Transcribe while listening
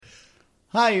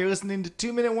Hi, you're listening to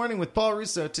 2 Minute Warning with Paul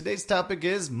Russo. Today's topic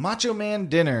is Macho Man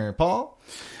Dinner. Paul?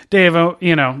 Dave,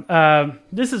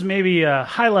 this is maybe a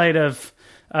highlight of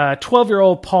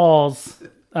 12-year-old Paul's.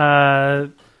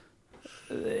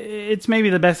 It's maybe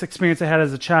the best experience I had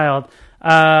as a child.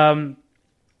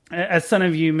 As some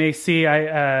of you may see,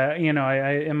 I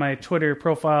in my Twitter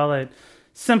profile, I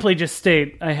simply just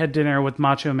state I had dinner with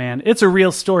Macho Man. It's a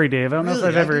real story, Dave. I don't know if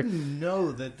I've ever. I didn't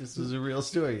know that this was a real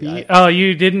story.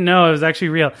 You didn't know it was actually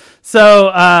real. So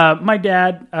my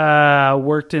dad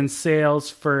worked in sales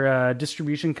for a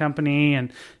distribution company,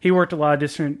 and he worked a lot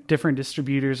of different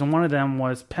distributors, and one of them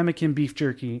was Pemmican beef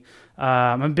jerky.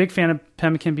 I'm a big fan of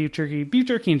Pemmican beef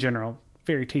jerky in general.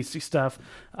 Very tasty stuff.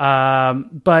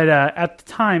 But at the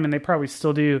time, and they probably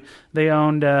still do, they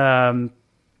owned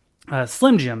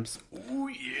Slim Jims.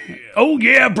 Oh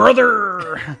yeah,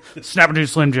 brother! Snapperoo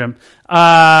Slim Jim.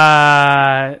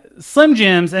 Slim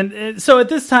Jims, and so at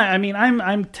this time, I mean,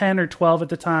 I'm 10 or 12 at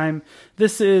the time.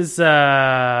 This is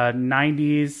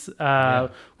 90s.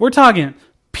 We're talking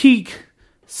peak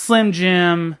Slim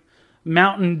Jim,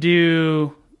 Mountain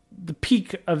Dew, the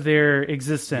peak of their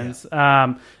existence.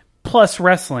 Yeah. Plus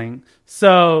wrestling.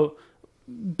 So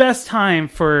best time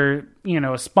for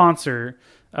a sponsor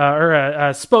or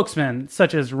a spokesman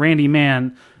such as Randy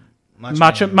Man.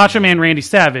 Macho Man Randy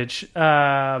Savage. So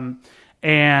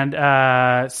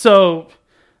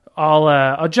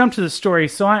I'll jump to the story.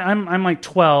 So I'm like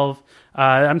 12.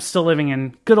 I'm still living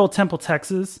in good old Temple,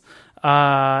 Texas.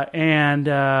 The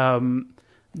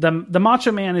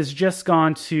Macho Man has just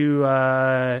gone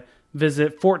to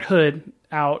visit Fort Hood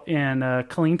out in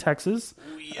Killeen, Texas.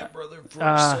 Oh yeah, brother, for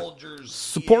the soldiers.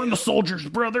 Supporting the soldiers,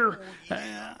 brother. Oh,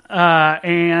 yeah.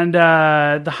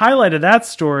 The highlight of that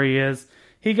story is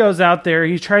he goes out there,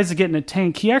 he tries to get in a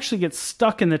tank. He actually gets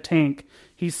stuck in the tank.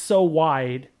 He's so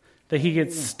wide that he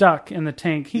gets stuck in the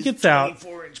tank. He gets out.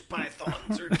 24-inch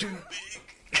pythons are too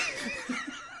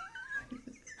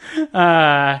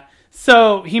big.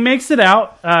 So he makes it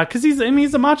out because he's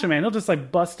a macho man. He'll just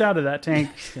like bust out of that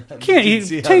tank.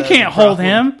 Tank can't hold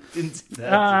him.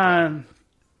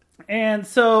 And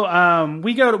so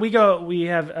we go. We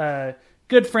have a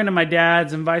good friend of my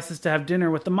dad's invites us to have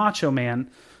dinner with the Macho Man,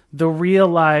 the real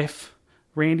life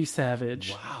Randy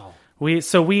Savage. Wow.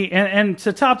 And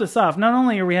to top this off, not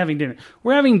only are we having dinner,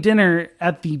 we're having dinner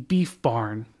at the Beef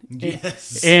Barn.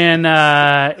 Yes.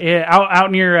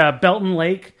 Out near Belton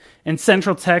Lake in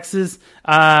Central Texas.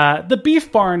 The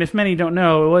Beef Barn, if many don't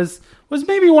know, was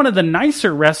maybe one of the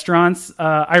nicer restaurants,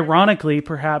 ironically,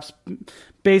 perhaps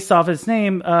based off its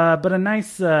name, but a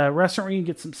nice restaurant where you can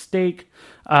get some steak,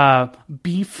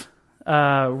 beef,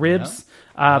 ribs.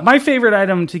 Yeah. My favorite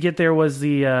item to get there was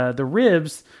the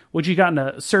ribs, which you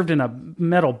got served in a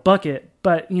metal bucket,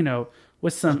 but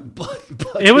with some.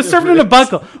 It was served in a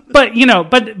bucket, but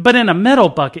but in a metal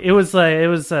bucket. It was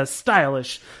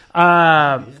stylish.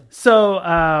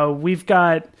 So we've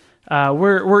got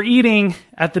we're eating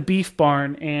at the Beef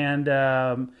Barn, and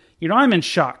I'm in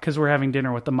shock because we're having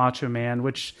dinner with the Macho Man,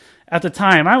 which at the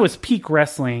time I was peak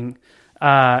wrestling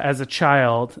as a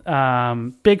child.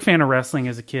 Big fan of wrestling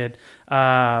as a kid.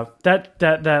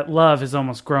 That love has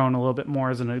almost grown a little bit more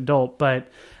as an adult, but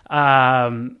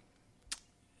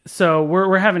so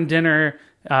we're having dinner,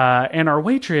 and our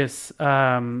waitress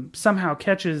somehow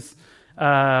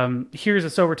hears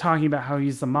us over talking about how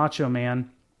he's the Macho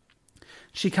Man.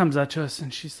 She comes up to us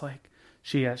and she's like,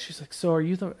 so are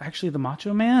you actually the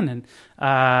Macho Man?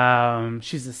 And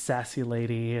she's a sassy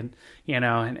lady, and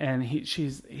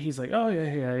he's like, oh yeah,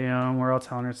 and we're all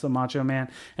telling her it's the Macho Man,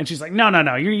 and she's like,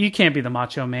 no, you can't be the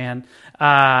Macho Man,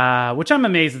 which I'm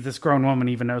amazed that this grown woman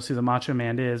even knows who the Macho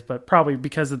Man is, but probably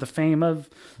because of the fame of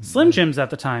Slim Jims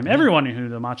at the time. Everyone knew who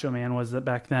the Macho Man was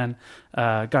back then.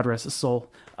 God rest his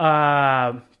soul.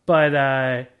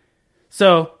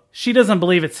 So she doesn't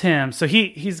believe it's him, so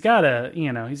he's got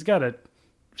to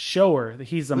show her that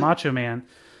he's the Macho Man.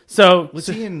 So was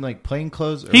he in like plain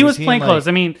clothes? He was plain clothes.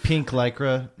 I mean, pink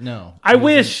lycra. No, I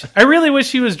really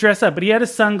wish he was dressed up, but he had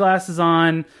his sunglasses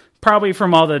on, probably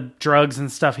from all the drugs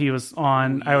and stuff he was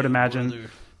on. I would imagine. Brother.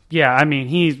 Yeah, I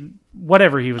mean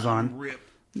whatever he was on. Rip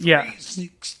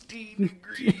 360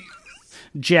 degrees.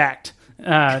 Jacked,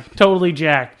 totally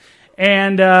jacked.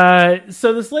 And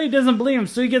so this lady doesn't believe him,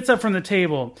 so he gets up from the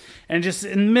table and just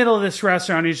in the middle of this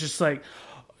restaurant, he's just like,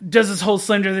 does this whole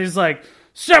Slim Jim. He's like,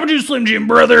 Snapperoo Slim Jim,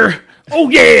 brother. Oh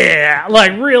yeah,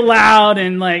 like real loud,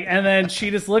 and then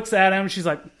she just looks at him. She's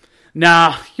like,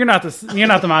 nah, you're not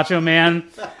the Macho Man,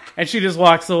 and she just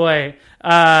walks away.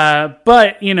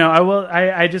 But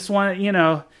I just want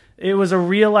it was a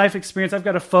real life experience. I've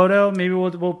got a photo. Maybe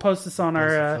we'll post this on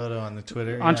our photo on the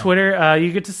Twitter. On Twitter,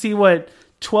 you get to see what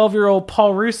 12-year-old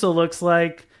Paul Russo looks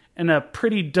like in a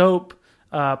pretty dope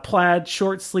plaid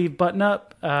short sleeve button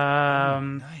up.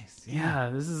 Nice. Yeah,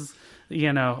 this is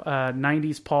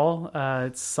 90s Paul.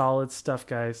 It's solid stuff,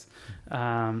 guys.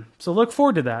 So look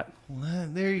forward to that. Well,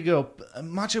 there you go.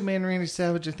 Macho Man Randy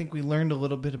Savage, I think we learned a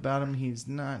little bit about him. He's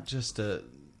not just a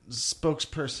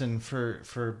spokesperson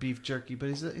for beef jerky, but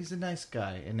he's a nice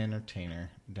guy, an entertainer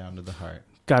down to the heart.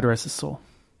 God rest his soul.